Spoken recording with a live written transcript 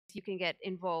you can get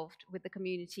involved with the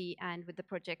community and with the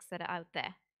projects that are out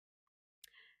there.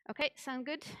 Okay, sound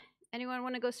good? Anyone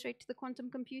want to go straight to the quantum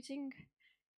computing?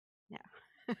 No.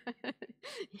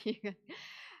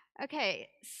 Okay,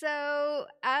 so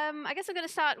I guess I'm going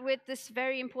to start with this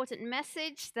very important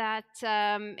message that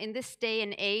in this day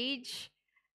and age,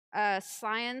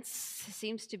 science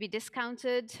seems to be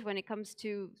discounted when it comes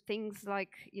to things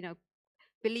like,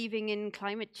 believing in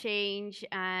climate change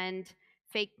and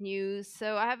fake news.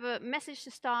 So I have a message to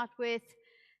start with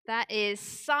that is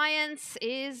science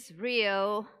is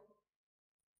real.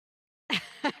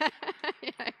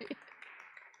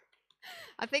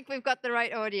 I think we've got the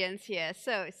right audience here.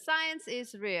 So science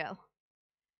is real.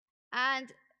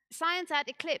 And science at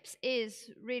Eclipse is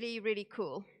really, really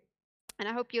cool. And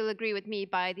I hope you'll agree with me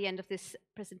by the end of this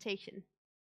presentation.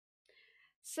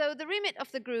 So the remit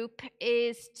of the group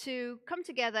is to come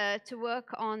together to work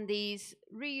on these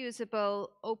reusable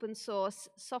open source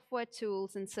software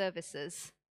tools and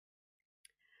services.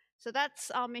 So that's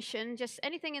our mission, just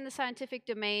anything in the scientific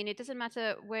domain, it doesn't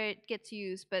matter where it gets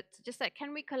used, but just that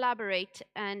can we collaborate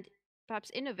and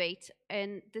perhaps innovate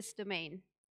in this domain?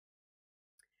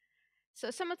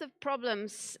 So some of the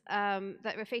problems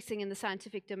that we're facing in the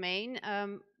scientific domain,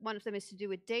 one of them is to do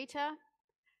with data.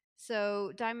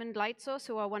 So Diamond Light Source,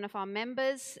 who are one of our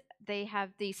members, they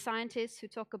have these scientists who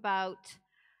talk about,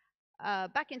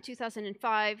 back in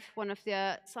 2005, one of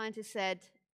the scientists said,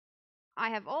 I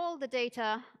have all the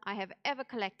data I have ever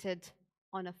collected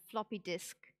on a floppy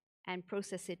disk and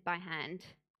process it by hand.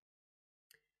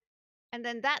 And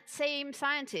then that same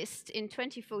scientist in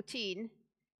 2014,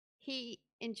 he,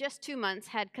 in just 2 months,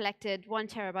 had collected 1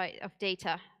 terabyte of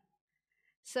data.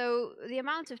 So the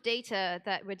amount of data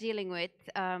that we're dealing with,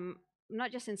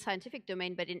 not just in scientific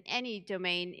domain, but in any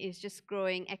domain, is just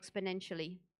growing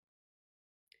exponentially.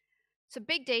 So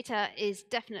big data is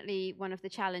definitely one of the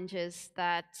challenges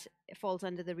that falls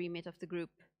under the remit of the group.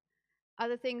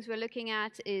 Other things we're looking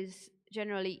at is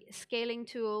generally scaling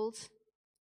tools,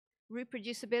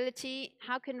 reproducibility.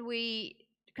 How can we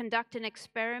conduct an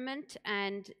experiment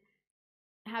and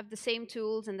have the same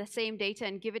tools and the same data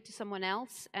and give it to someone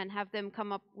else and have them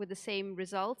come up with the same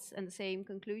results and the same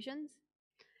conclusions?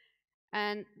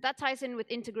 And that ties in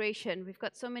with integration. We've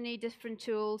got so many different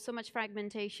tools, so much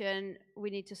fragmentation, we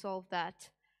need to solve that.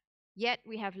 Yet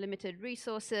we have limited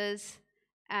resources,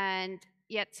 and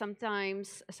yet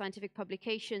sometimes scientific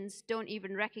publications don't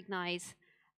even recognize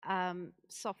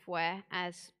software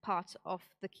as part of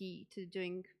the key to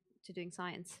doing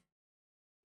science.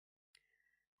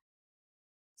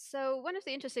 So one of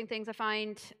the interesting things I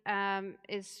find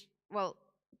is, well,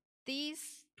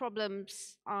 these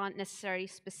problems aren't necessarily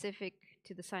specific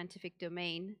to the scientific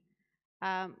domain,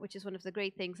 which is one of the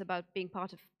great things about being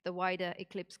part of the wider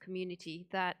Eclipse community,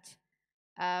 that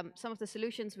some of the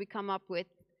solutions we come up with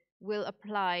will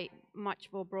apply much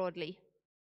more broadly.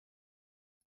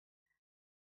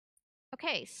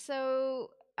 Okay, so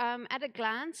at a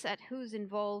glance at who's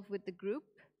involved with the group,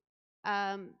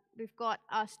 we've got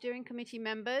our steering committee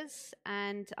members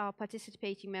and our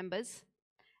participating members.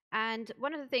 And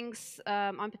one of the things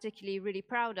I'm particularly really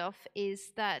proud of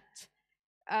is that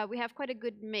we have quite a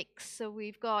good mix. So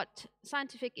we've got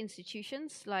scientific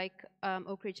institutions like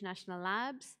Oak Ridge National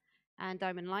Labs and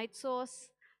Diamond Light Source.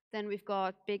 Then we've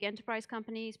got big enterprise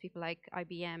companies, people like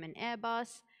IBM and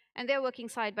Airbus, and they're working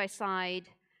side by side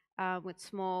with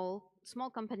small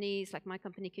companies like my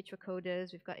company, Kichwa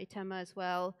Coders. We've got Itema as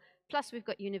well. Plus we've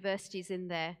got universities in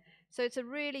there. So it's a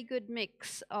really good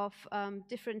mix of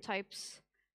different types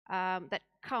that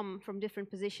come from different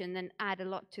positions and add a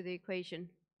lot to the equation.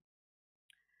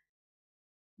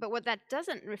 But what that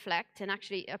doesn't reflect, and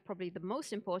actually probably the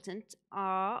most important,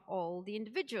 are all the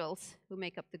individuals who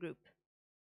make up the group.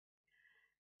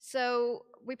 So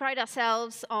we pride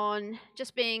ourselves on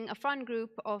just being a fun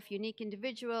group of unique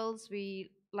individuals. We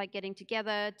like getting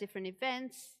together, different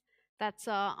events. That's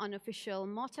our unofficial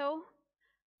motto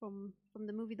from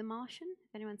the movie The Martian.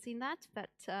 If anyone's seen that? But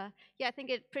yeah, I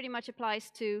think it pretty much applies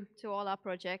to all our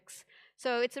projects.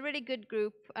 So it's a really good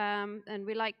group, and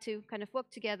we like to kind of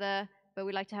work together, but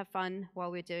we like to have fun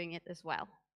while we're doing it as well.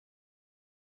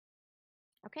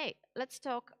 Okay, let's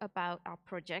talk about our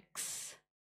projects.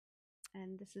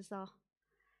 And this is our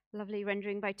lovely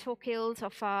rendering by Torkild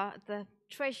of the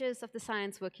treasures of the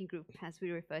Science Working Group, as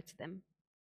we refer to them.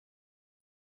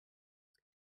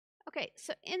 Okay,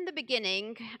 so in the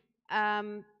beginning,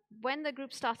 when the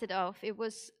group started off, it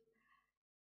was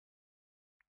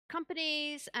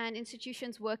companies and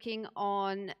institutions working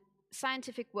on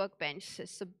scientific workbenches,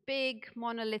 so big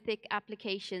monolithic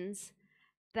applications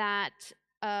that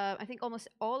I think almost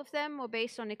all of them were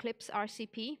based on Eclipse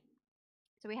RCP.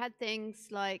 So we had things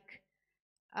like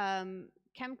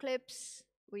ChemClips,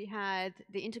 we had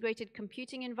the integrated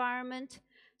computing environment.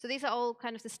 So these are all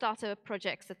kind of the starter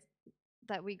projects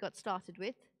that we got started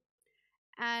with.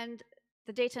 And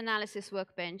the data analysis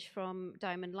workbench from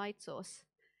Diamond Light Source.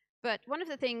 But one of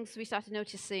the things we started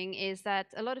noticing is that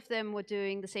a lot of them were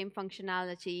doing the same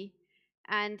functionality.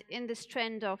 And in this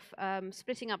trend of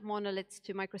splitting up monoliths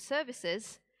to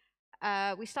microservices,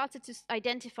 we started to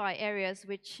identify areas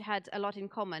which had a lot in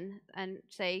common and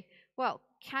say, well,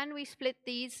 can we split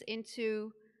these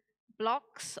into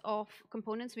blocks of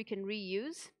components we can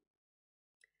reuse?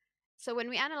 So when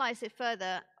we analyzed it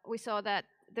further, we saw that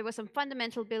there were some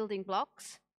fundamental building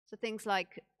blocks, so things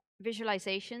like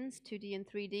visualizations, 2D and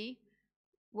 3D,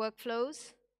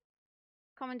 workflows,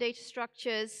 common data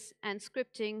structures, and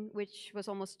scripting, which was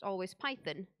almost always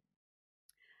Python.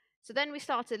 So then we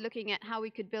started looking at how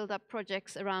we could build up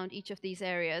projects around each of these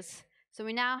areas. So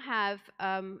we now have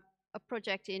a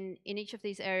project in each of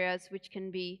these areas which can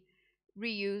be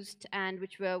reused and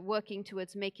which we're working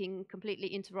towards making completely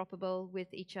interoperable with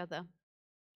each other.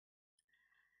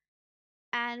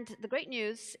 And the great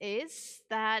news is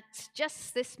that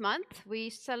just this month, we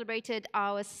celebrated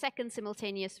our second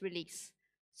simultaneous release.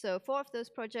 So 4 of those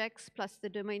projects, plus the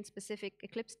domain-specific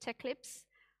Eclipse Techclips,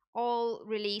 all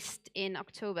released in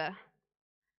October.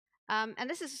 And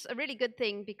this is a really good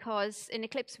thing because in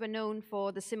Eclipse, we're known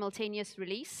for the simultaneous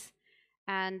release.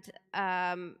 And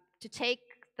to take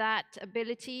that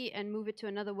ability and move it to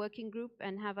another working group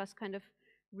and have us kind of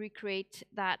recreate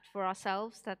that for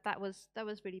ourselves, that was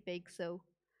really big. So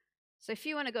if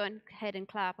you want to go ahead and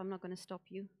clap, I'm not going to stop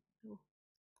you.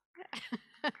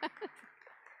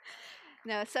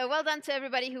 No, so well done to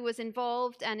everybody who was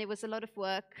involved, and it was a lot of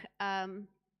work.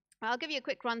 I'll give you a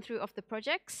quick run through of the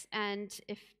projects, and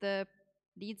if the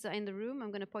leads are in the room, I'm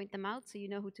going to point them out so you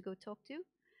know who to go talk to.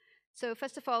 So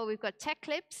first of all, we've got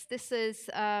Techclips. This is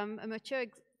a mature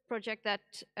project that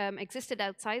existed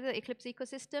outside the Eclipse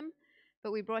ecosystem,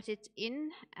 but we brought it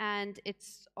in, and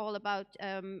it's all about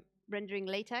rendering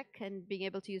LaTeX and being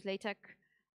able to use LaTeX.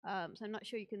 So I'm not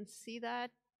sure you can see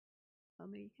that. Well,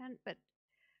 maybe you can, but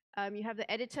you have the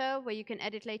editor where you can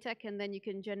edit LaTeX, and then you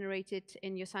can generate it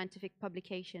in your scientific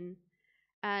publication.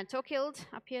 And Torkild,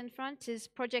 up here in front, is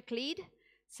project lead.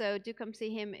 So do come see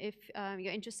him if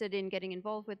you're interested in getting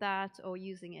involved with that or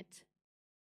using it.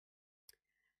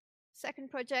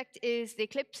 Second project is the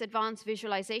Eclipse Advanced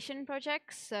Visualisation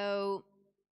Project. So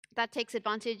that takes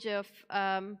advantage of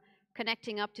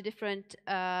connecting up to different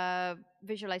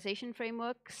visualization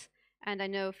frameworks. And I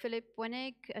know Philip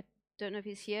Wenig, I don't know if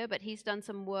he's here, but he's done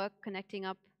some work connecting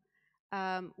up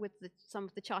with some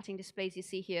of the charting displays you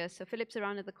see here. So Philip's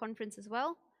around at the conference as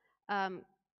well.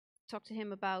 Talk to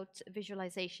him about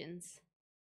visualizations.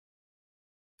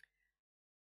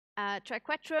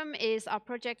 Triquetrum is our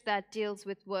project that deals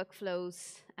with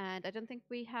workflows. And I don't think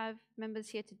we have members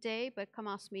here today, but come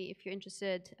ask me if you're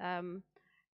interested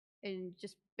in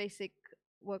just basic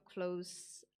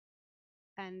workflows.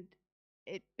 And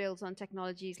it builds on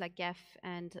technologies like GEF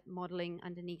and modeling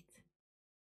underneath.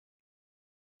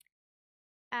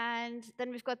 And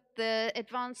then we've got the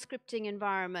advanced scripting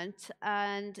environment.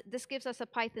 And this gives us a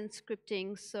Python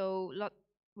scripting, so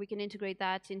we can integrate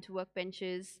that into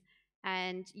workbenches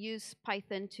and use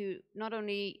Python to not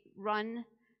only run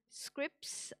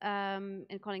scripts and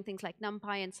calling things like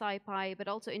numpy and scipy, but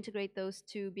also integrate those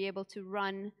to be able to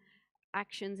run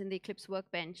actions in the Eclipse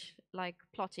workbench, like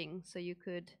plotting. So you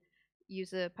could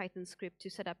use a Python script to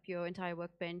set up your entire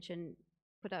workbench and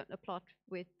put out a plot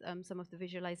with some of the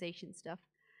visualization stuff.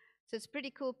 So it's a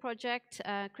pretty cool project.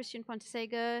 Christian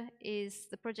Pontesega is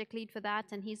the project lead for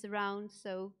that, and he's around,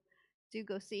 so do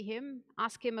go see him.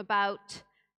 Ask him about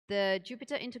the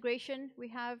Jupyter integration we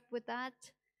have with that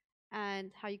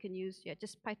and how you can use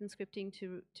just Python scripting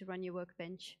to run your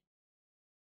workbench.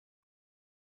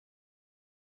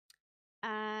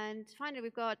 And finally,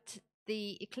 we've got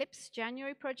the Eclipse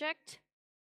January project.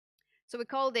 So we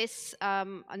call this a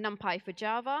numpy for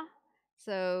Java.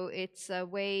 So it's a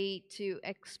way to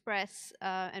express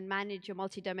and manage your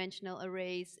multidimensional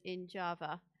arrays in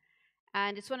Java.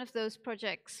 And it's one of those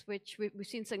projects which we've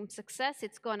seen some success.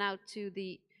 It's gone out to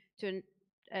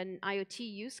an IoT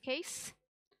use case.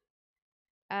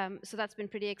 So that's been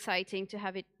pretty exciting to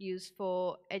have it used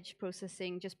for edge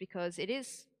processing, just because it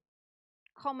is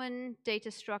common data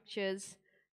structures.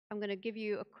 I'm going to give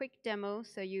you a quick demo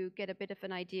so you get a bit of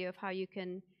an idea of how you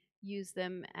can use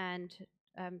them and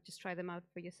just try them out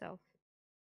for yourself.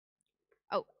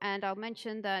 Oh, and I'll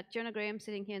mention that Jonah Graham,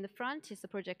 sitting here in the front, is the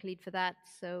project lead for that.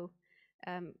 So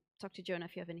talk to Jonah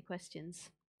if you have any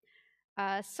questions.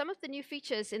 Some of the new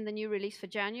features in the new release for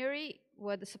January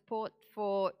were the support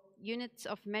for units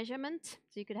of measurement.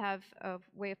 So you could have a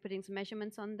way of putting some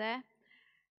measurements on there.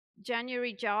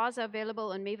 January jars are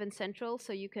available on Maven Central,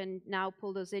 so you can now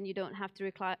pull those in. You don't have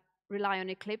to rely on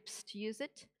Eclipse to use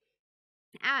it.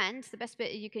 And the best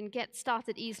bit, you can get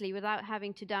started easily without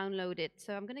having to download it.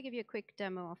 So I'm going to give you a quick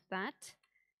demo of that.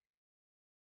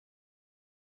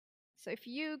 So if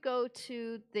you go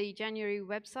to the January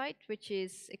website, which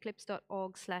is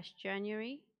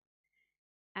eclipse.org/January,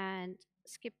 and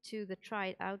skip to the try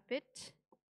it out bit,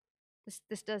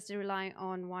 this does rely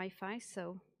on Wi-Fi,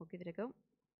 so we'll give it a go.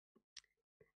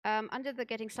 Under the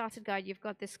Getting Started guide, you've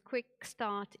got this Quick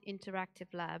Start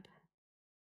Interactive Lab.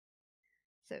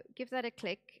 So give that a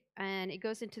click, and it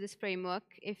goes into this framework.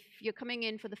 If you're coming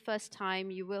in for the first time,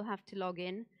 you will have to log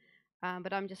in,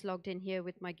 but I'm just logged in here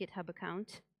with my GitHub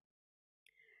account.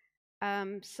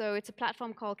 So it's a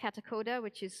platform called Katacoda,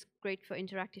 which is great for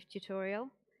interactive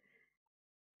tutorial.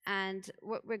 And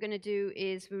what we're going to do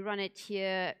is we run it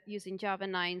here using Java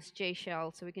 9's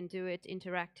JShell, so we can do it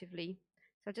interactively.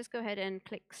 So I'll just go ahead and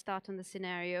click Start on the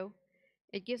scenario.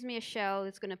 It gives me a shell.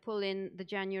 It's going to pull in the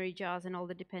January jars and all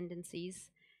the dependencies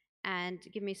and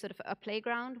give me sort of a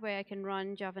playground where I can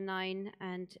run Java 9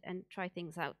 and try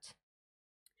things out.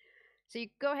 So you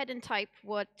go ahead and type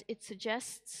what it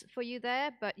suggests for you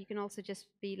there, but you can also just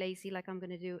be lazy like I'm going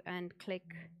to do and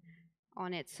click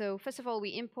on it. So first of all,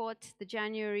 we import the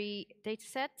January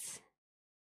datasets.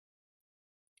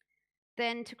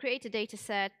 Then to create a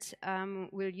dataset,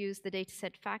 we'll use the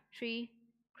dataset factory,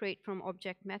 create from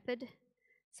object method.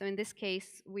 So in this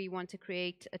case, we want to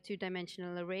create a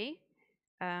two-dimensional array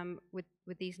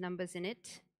with these numbers in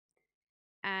it.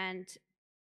 And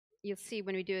you'll see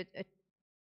when we do it,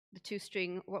 the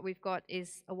toString, what we've got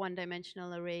is a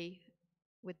one-dimensional array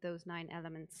with those 9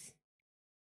 elements.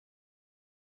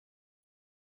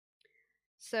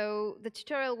 So the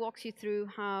tutorial walks you through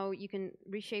how you can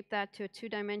reshape that to a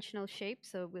two-dimensional shape.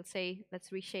 So we'll say,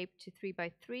 let's reshape to 3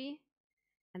 by 3,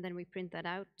 and then we print that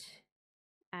out.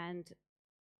 And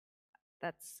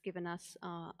that's given us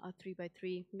a 3 by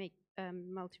 3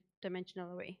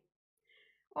 multi-dimensional array.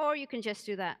 Or you can just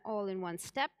do that all in one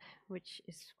step, which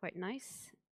is quite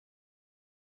nice.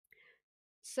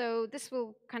 So this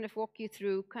will kind of walk you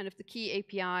through kind of the key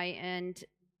API and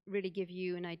really give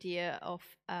you an idea of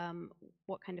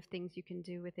what kind of things you can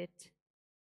do with it.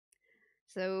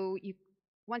 So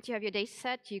once you have your data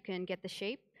set, you can get the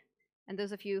shape. And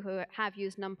those of you who have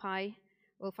used numpy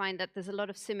will find that there's a lot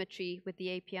of symmetry with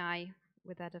the API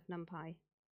with that of numpy.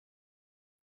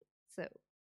 So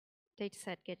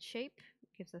dataset get shape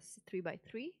gives us 3 by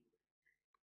 3.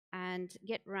 And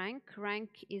get rank.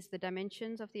 Rank is the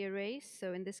dimensions of the array.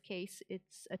 So in this case,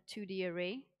 it's a 2D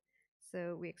array.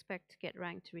 So we expect get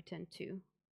rank to return 2,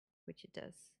 which it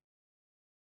does.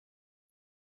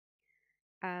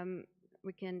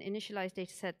 We can initialize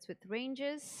datasets with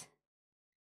ranges.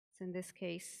 So in this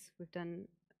case, we've done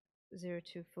 0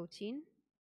 to 14.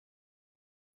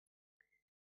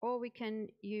 Or we can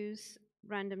use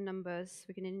random numbers.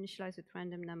 We can initialize with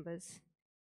random numbers.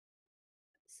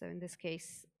 So in this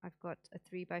case, I've got a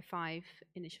 3 by 5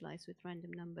 initialized with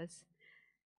random numbers.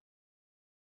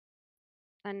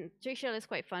 And JShell is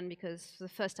quite fun because for the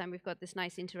first time we've got this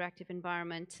nice interactive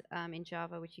environment in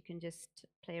Java which you can just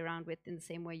play around with in the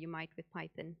same way you might with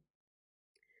Python.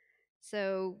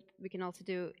 So we can also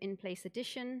do in-place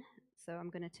addition. So I'm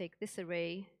going to take this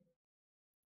array.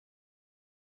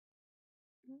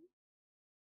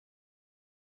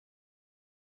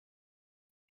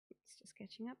 It's just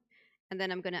catching up. And then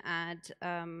I'm going to add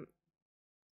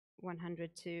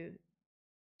 100 to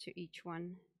each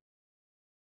one.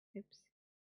 Oops.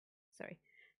 Sorry,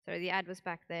 the add was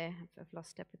back there. I've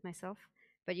lost step with myself.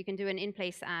 But you can do an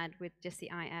in-place add with just the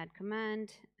iadd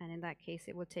command. And in that case,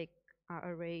 it will take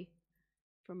our array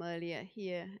from earlier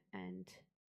here and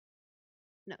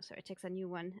it takes a new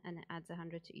one and it adds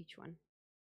 100 to each one.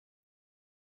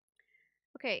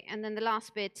 Okay, and then the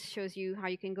last bit shows you how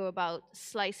you can go about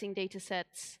slicing data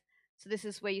sets. So this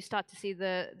is where you start to see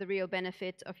the real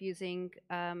benefit of using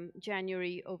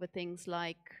January over things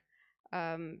like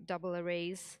double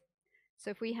arrays. So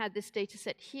if we had this data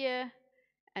set here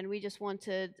and we just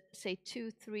wanted, say, 2,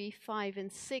 3, 5,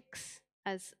 and 6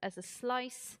 as a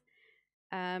slice,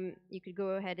 you could go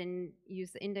ahead and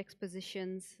use the index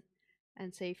positions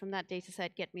and say from that data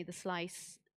set, get me the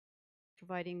slice,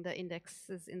 providing the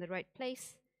indexes in the right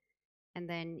place, and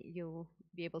then you'll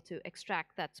be able to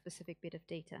extract that specific bit of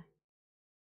data.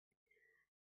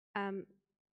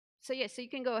 So you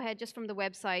can go ahead just from the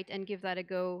website and give that a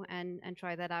go and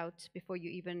try that out before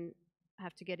you even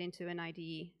have to get into an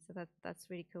IDE. So that's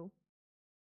really cool.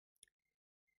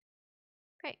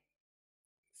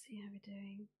 see how we're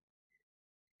doing.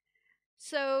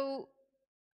 So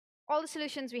all the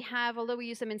solutions we have, although we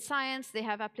use them in science, they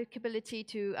have applicability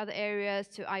to other areas,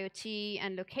 to IoT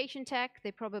and location tech.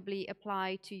 They probably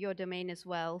apply to your domain as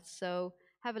well. So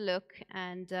have a look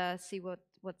and see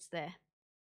what's there.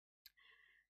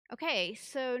 Okay,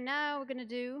 so now we're going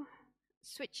to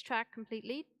switch track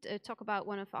completely, to talk about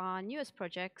one of our newest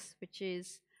projects, which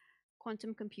is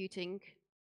quantum computing,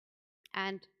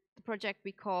 and the project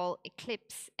we call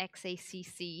Eclipse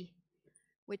XACC,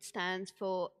 which stands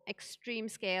for Extreme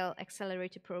Scale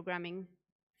Accelerated Programming,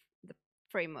 the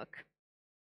framework.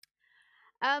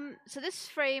 So this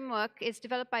framework is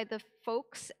developed by the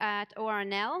folks at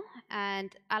ORNL,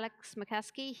 and Alex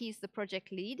McCaskey, he's the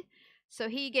project lead. So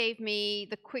he gave me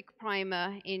the quick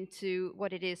primer into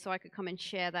what it is so I could come and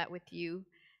share that with you.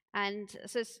 And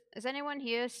so is anyone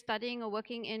here studying or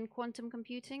working in quantum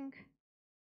computing?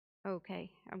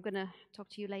 Okay, I'm going to talk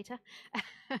to you later.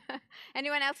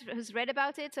 Anyone else who's read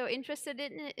about it or interested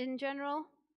in it in general?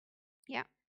 Yeah.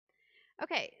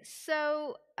 Okay,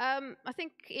 so I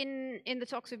think in the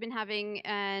talks we've been having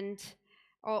and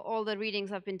all the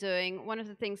readings I've been doing, one of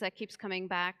the things that keeps coming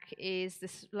back is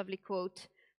this lovely quote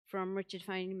from Richard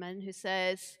Feynman, who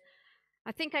says,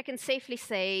 "I think I can safely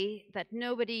say that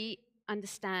nobody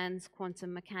understands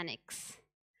quantum mechanics."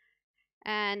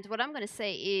 And what I'm going to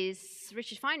say is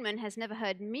Richard Feynman has never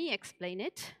heard me explain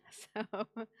it. So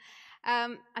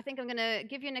I think I'm going to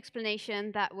give you an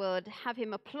explanation that would have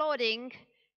him applauding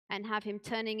and have him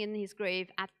turning in his grave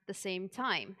at the same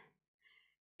time.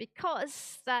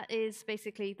 Because that is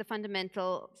basically the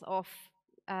fundamentals of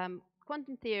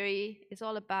quantum theory. Is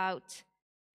all about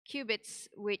qubits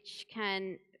which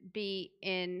can be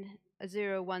in a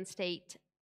 0-1 state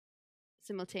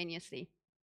simultaneously.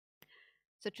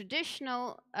 So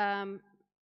traditional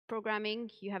programming,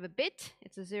 you have a bit,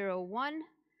 it's a 0-1,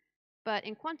 but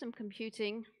in quantum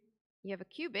computing, you have a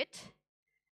qubit,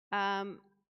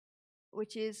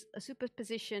 which is a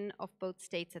superposition of both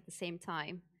states at the same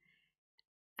time.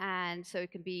 And so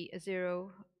it can be a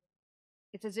 0,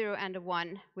 it's a 0 and a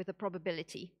 1 with a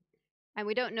probability. And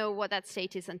we don't know what that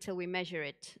state is until we measure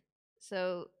it.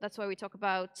 So that's why we talk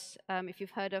about, if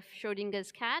you've heard of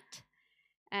Schrödinger's cat,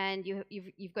 and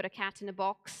you've got a cat in a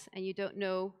box, and you don't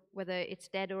know whether it's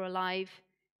dead or alive,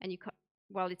 and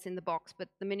well, it's in the box, but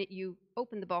the minute you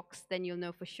open the box, then you'll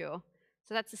know for sure.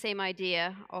 So that's the same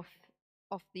idea of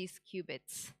these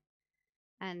qubits.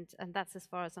 And that's as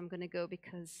far as I'm going to go,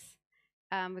 because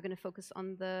we're going to focus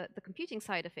on the computing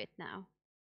side of it now.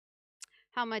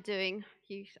 How am I doing?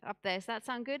 You up there, does that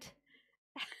sound good?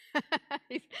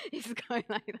 he's going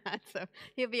like that, so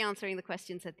he'll be answering the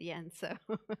questions at the end. So.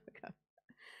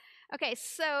 Okay,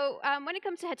 so when it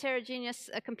comes to heterogeneous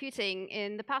computing,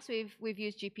 in the past we've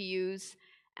used GPUs,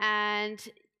 and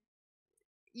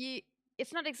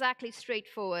it's not exactly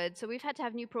straightforward. So we've had to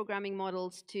have new programming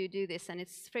models to do this, and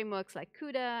it's frameworks like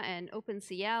CUDA and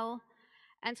OpenCL.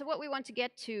 And so what we want to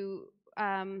get to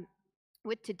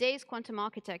with today's quantum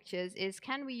architectures is,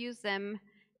 can we use them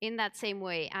in that same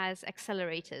way as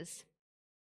accelerators?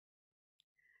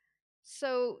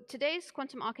 So today's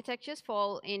quantum architectures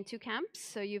fall in two camps.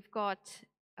 So you've got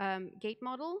gate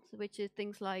models, which is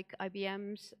things like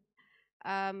IBM's.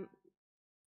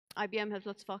 IBM has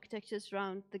lots of architectures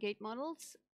around the gate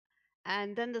models.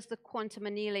 And then there's the quantum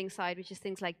annealing side, which is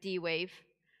things like D-Wave.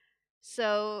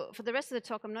 So for the rest of the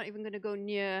talk, I'm not even going to go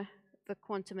near the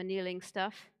quantum annealing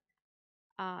stuff.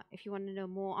 If you want to know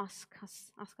more, ask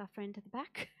our friend at the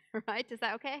back, right? Is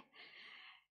that okay?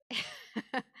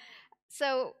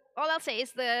 So all I'll say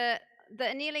is the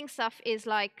annealing stuff is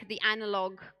like the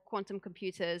analog quantum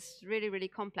computers, really, really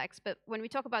complex. But when we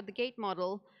talk about the gate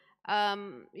model,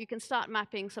 you can start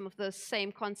mapping some of the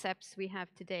same concepts we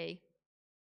have today.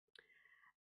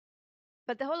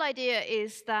 But the whole idea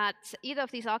is that either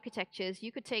of these architectures,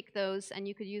 you could take those and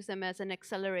you could use them as an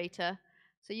accelerator.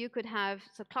 So you could have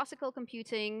classical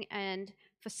computing, and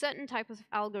for certain types of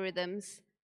algorithms,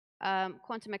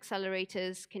 quantum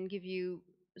accelerators can give you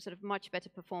sort of much better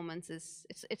performances.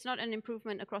 It's not an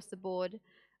improvement across the board,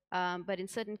 but in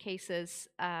certain cases,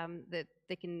 that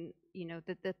they can,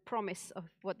 the promise of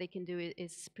what they can do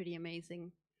is pretty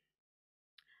amazing.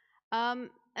 And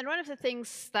one of the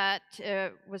things that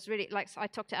was really, like, so I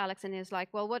talked to Alex, and he was like,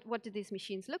 well, what do these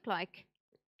machines look like?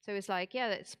 So it's like, yeah,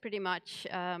 it's pretty much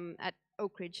at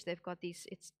Oak Ridge, they've got these,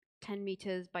 it's 10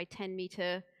 meters by 10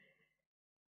 meter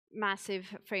massive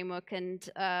framework, and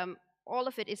all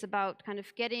of it is about kind of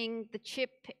getting the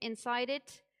chip inside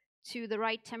it to the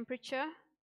right temperature.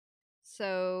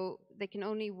 So they can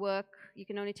only work, you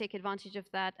can only take advantage of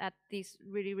that at these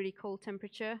really, really cold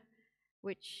temperature.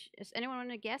 which, is anyone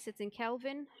want to guess? It's in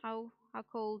Kelvin. How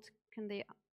cold can they?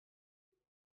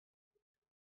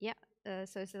 Yeah,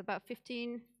 so it's about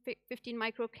 15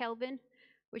 microkelvin,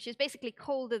 which is basically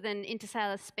colder than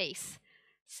interstellar space.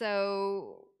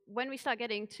 So when we start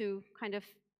getting to kind of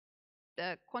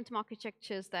the quantum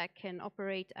architectures that can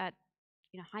operate at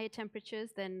higher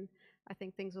temperatures, then I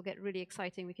think things will get really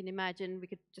exciting. We can imagine we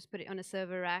could just put it on a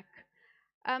server rack.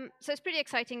 So it's pretty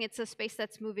exciting. It's a space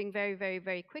that's moving very, very,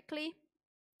 very quickly.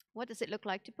 What does it look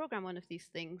like to program one of these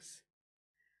things?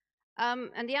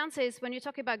 And the answer is, when you're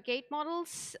talking about gate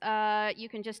models, you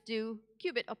can just do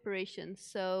qubit operations.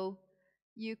 So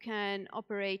you can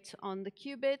operate on the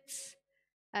qubits.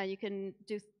 You can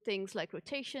do things like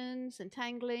rotations,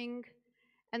 entangling.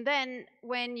 And then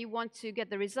when you want to get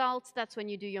the results, that's when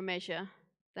you do your measure.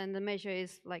 Then the measure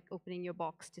is like opening your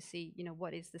box to see,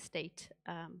 what is the state.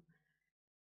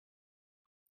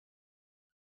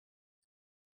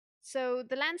 So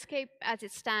the landscape as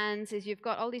it stands is you've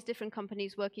got all these different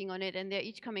companies working on it, and they're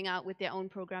each coming out with their own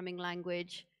programming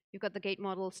language. You've got the gate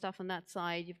model stuff on that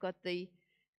side. You've got the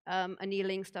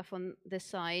annealing stuff on this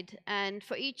side. And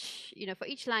for each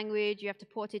language, you have to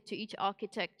port it to each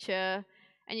architecture.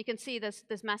 And you can see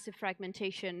there's massive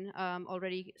fragmentation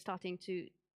already starting to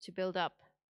build up.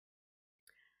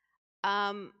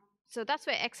 So that's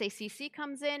where XACC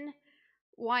comes in.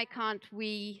 Why can't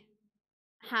we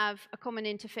have a common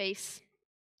interface,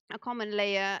 a common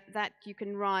layer that you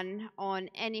can run on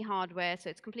any hardware?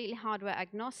 So it's completely hardware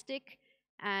agnostic,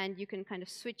 and you can kind of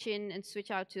switch in and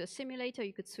switch out to a simulator.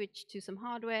 You could switch to some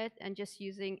hardware and just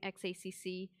using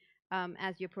XACC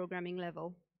as your programming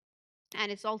level.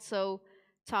 And it's also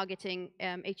targeting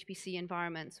HPC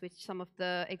environments, which some of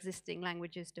the existing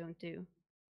languages don't do.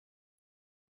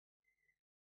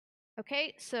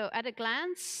 Okay, so at a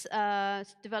glance,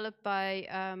 it's developed by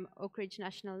Oak Ridge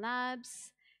National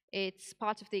Labs. It's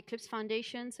part of the Eclipse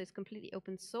Foundation, so it's completely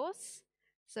open source.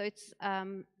 So it's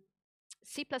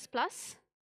C++.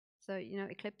 So,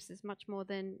 Eclipse is much more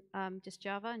than just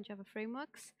Java and Java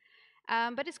frameworks.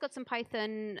 But it's got some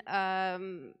Python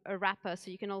a wrapper,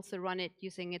 so you can also run it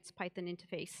using its Python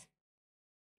interface.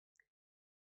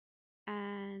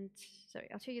 And sorry,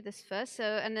 I'll show you this first. So,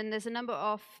 and then there's a number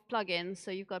of plugins.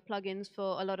 So you've got plugins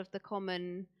for a lot of the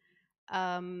common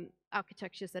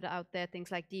architectures that are out there,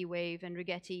 things like D-Wave and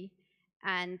Rigetti.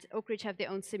 And Oak Ridge have their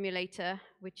own simulator,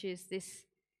 which is this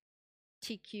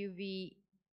TQNVM.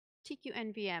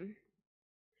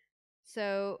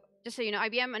 So just so you know,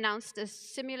 IBM announced a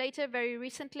simulator very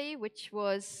recently, which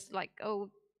was like,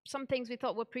 some things we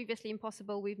thought were previously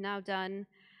impossible, we've now done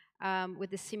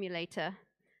with the simulator.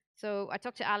 So I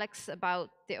talked to Alex about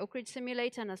the Oak Ridge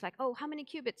simulator, and I was like, how many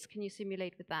qubits can you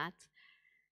simulate with that?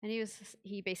 And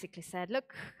he basically said,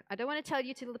 look, I don't want to tell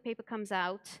you till the paper comes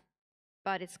out,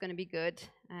 but it's going to be good.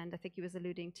 And I think he was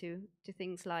alluding to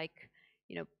things like,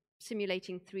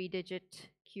 simulating 3-digit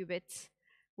qubits,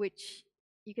 which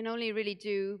you can only really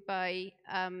do by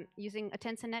using a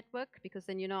tensor network, because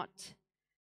then you're not,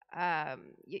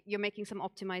 you're making some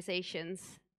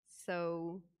optimizations.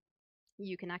 So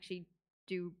you can actually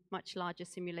do much larger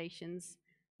simulations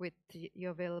with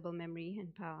your available memory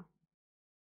and power.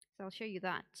 So I'll show you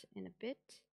that in a bit.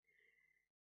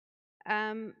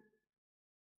 I'm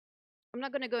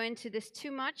not going to go into this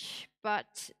too much,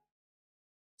 but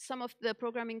some of the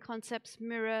programming concepts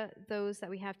mirror those that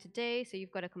we have today. So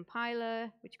you've got a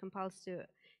compiler, which compiles to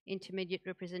intermediate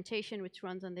representation, which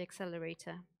runs on the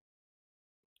accelerator.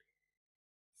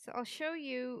 So I'll show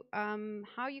you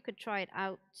how you could try it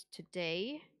out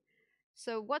today.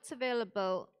 So what's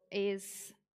available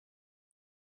is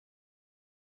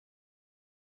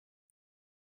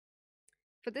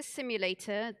for this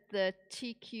simulator, the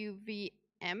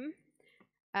TQVM,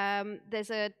 there's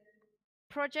a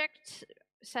project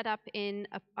set up in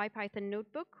a IPython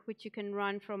notebook, which you can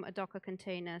run from a Docker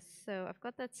container. So I've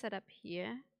got that set up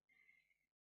here.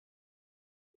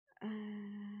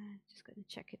 Just going to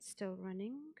check it's still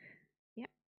running. Yep.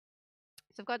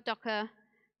 So I've got Docker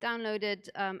downloaded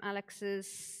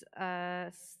Alex's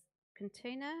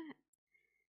container,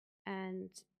 and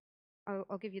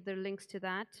I'll give you the links to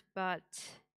that, but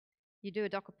you do a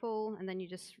Docker pull and then you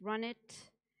just run it.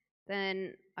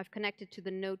 Then I've connected to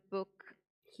the notebook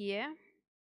here.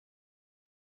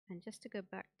 And just to go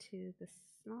back to the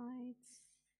slides.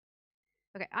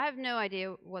 Okay, I have no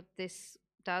idea what this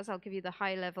does. I'll give you the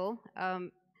high level.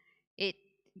 It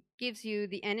gives you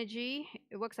the energy.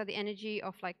 It works out the energy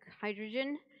of like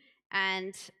hydrogen.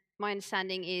 And my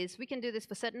understanding is we can do this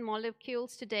for certain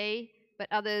molecules today, but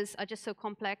others are just so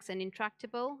complex and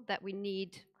intractable that we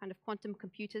need kind of quantum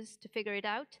computers to figure it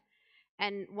out.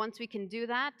 And once we can do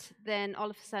that, then all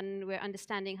of a sudden we're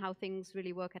understanding how things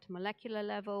really work at a molecular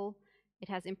level. It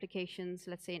has implications,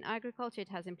 let's say in agriculture, it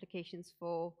has implications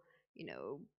for,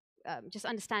 just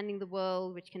understanding the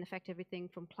world, which can affect everything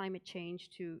from climate change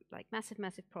to like massive,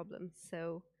 massive problems.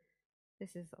 So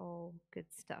this is all good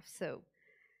stuff. So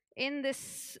in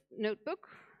this notebook,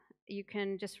 you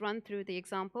can just run through the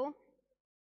example.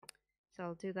 So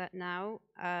I'll do that now.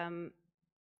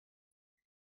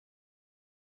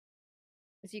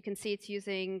 As you can see, it's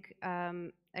using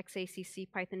XACC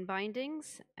Python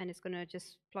bindings, and it's going to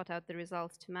just plot out the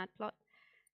results to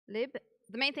matplotlib.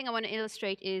 The main thing I want to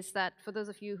illustrate is that for those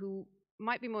of you who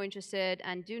might be more interested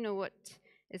and do know what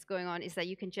is going on, is that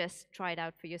you can just try it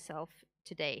out for yourself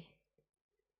today.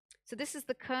 So this is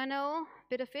the kernel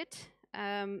bit of it.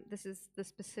 This is the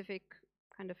specific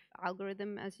kind of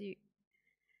algorithm as you.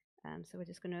 So we're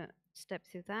just going to step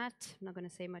through that. I'm not going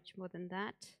to say much more than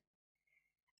that.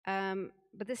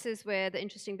 But this is where the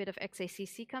interesting bit of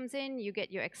XACC comes in. You get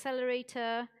your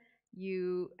accelerator,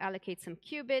 you allocate some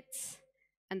qubits,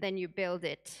 and then you build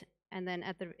it. And then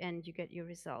at the end, you get your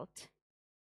result.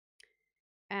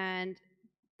 And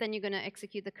then you're going to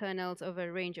execute the kernels over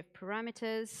a range of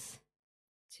parameters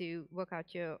to work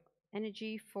out your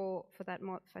energy for that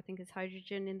mod. I think it's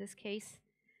hydrogen in this case.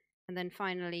 And then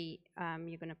finally,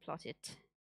 you're going to plot it.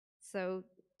 So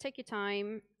take your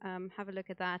time, have a look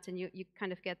at that, and you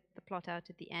kind of get the plot out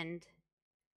at the end,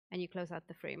 and you close out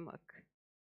the framework.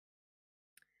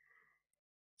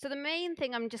 So the main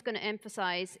thing I'm just going to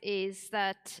emphasize is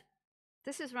that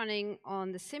this is running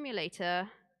on the simulator,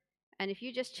 and if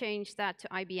you just change that to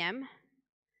IBM,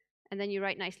 and then you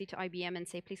write nicely to IBM and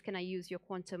say, please, can I use your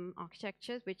quantum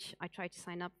architecture, which I tried to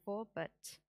sign up for, but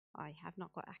I have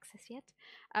not got access yet.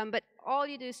 But all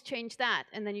you do is change that,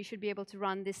 and then you should be able to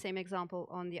run this same example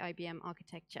on the IBM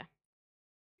architecture.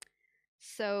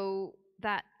 So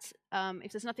that,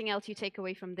 if there's nothing else you take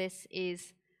away from this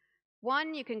is,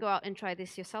 one, you can go out and try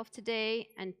this yourself today,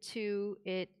 and two,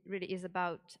 it really is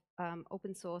about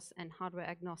open source and hardware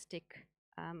agnostic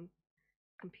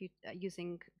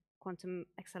using quantum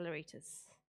accelerators.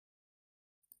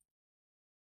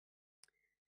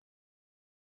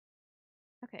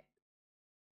 Okay.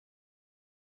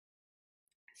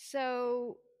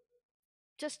 So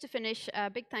just to finish,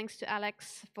 big thanks to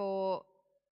Alex for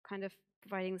kind of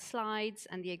providing the slides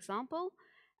and the example.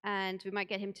 And we might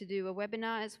get him to do a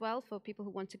webinar as well for people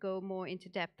who want to go more into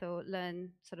depth or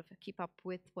learn, sort of keep up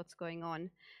with what's going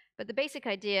on. But the basic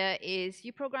idea is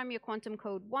you program your quantum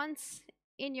code once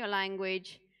in your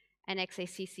language, and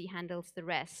XACC handles the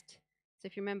rest. So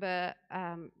if you remember,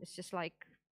 it's just like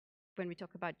when we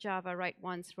talk about Java, write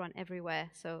once, run everywhere.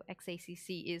 So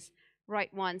XACC is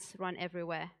write once, run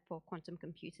everywhere for quantum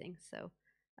computing. So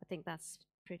I think that's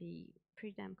pretty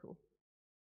damn cool.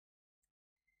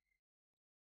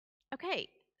 Okay,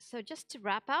 so just to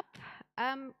wrap up,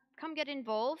 come get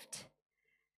involved.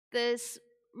 There's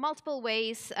multiple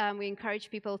ways we encourage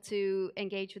people to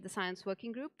engage with the Science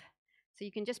Working Group. So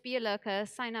you can just be a lurker,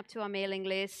 sign up to our mailing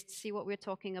list, see what we're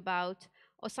talking about,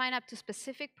 or sign up to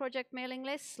specific project mailing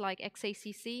lists like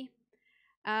XACC.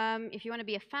 If you want to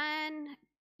be a fan,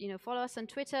 follow us on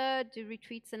Twitter, do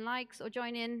retweets and likes, or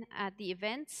join in at the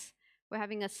events. We're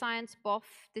having a science BOF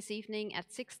this evening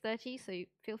at 6:30, so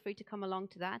feel free to come along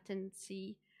to that and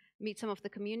meet some of the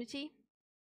community.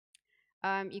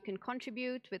 You can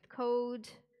contribute with code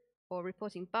or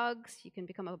reporting bugs. You can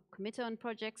become a committer on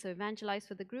projects, so evangelize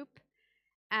for the group.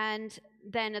 And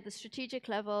then at the strategic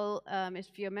level,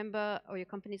 if you're a member or your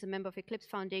company is a member of Eclipse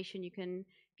Foundation, you can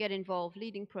get involved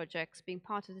leading projects, being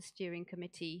part of the steering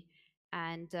committee,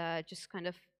 and just kind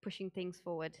of pushing things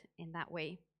forward in that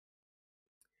way.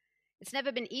 It's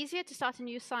never been easier to start a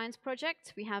new science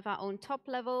project. We have our own top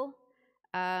level.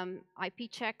 IP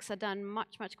checks are done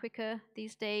much, much quicker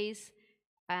these days.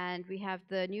 And we have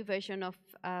the new version of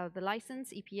the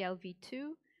license, EPL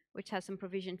v2, which has some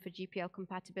provision for GPL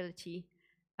compatibility.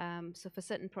 So for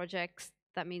certain projects,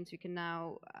 that means we can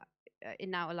now, it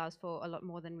now allows for a lot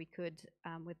more than we could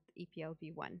with EPL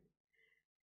v1.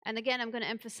 And again, I'm going to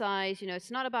emphasize, it's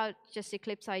not about just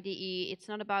Eclipse IDE. It's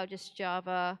not about just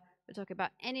Java. We're talking about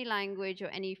any language or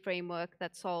any framework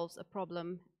that solves a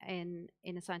problem in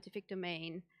a scientific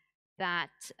domain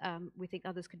that we think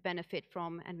others could benefit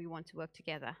from, and we want to work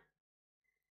together.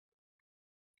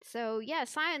 So yeah,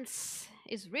 science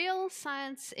is real,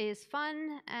 science is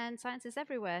fun, and science is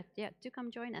everywhere. Yeah, do come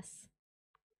join us.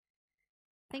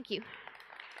 Thank you.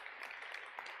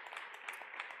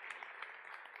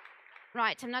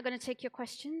 Right, I'm now going to take your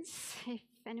questions, if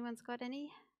anyone's got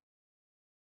any.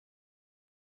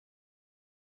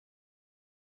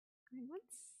 Going once.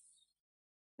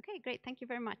 Okay, great. Thank you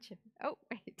very much. Oh,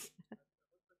 wait.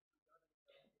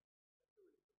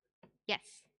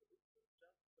 Yes.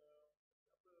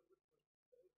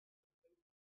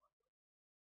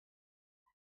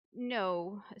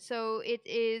 No. So it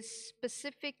is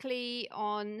specifically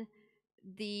on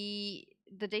the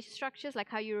data structures, like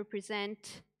how you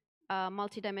represent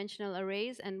multidimensional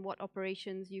arrays and what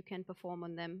operations you can perform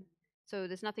on them. So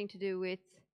there's nothing to do with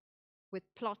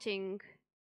plotting.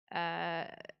 Uh,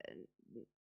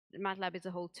 MATLAB is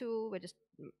a whole tool.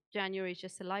 January is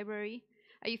just a library.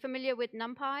 Are you familiar with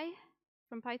numpy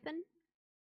from Python?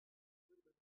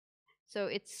 So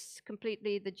it's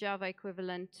completely the Java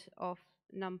equivalent of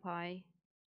numpy.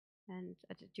 And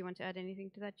do you want to add anything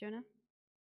to that, Jonah?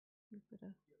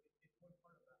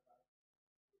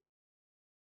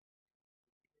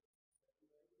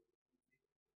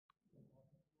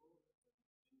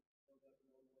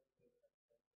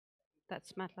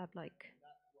 That's MATLAB-like.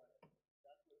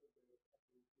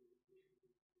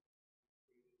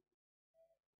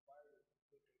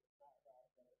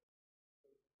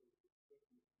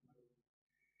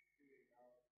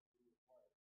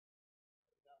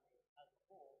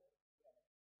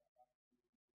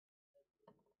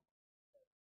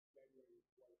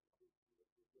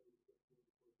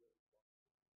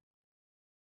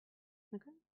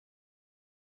 Okay.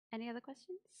 Any other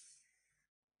questions?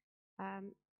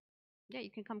 Yeah,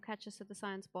 you can come catch us at the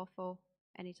Science Bofo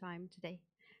anytime today.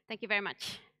 Thank you very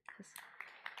much.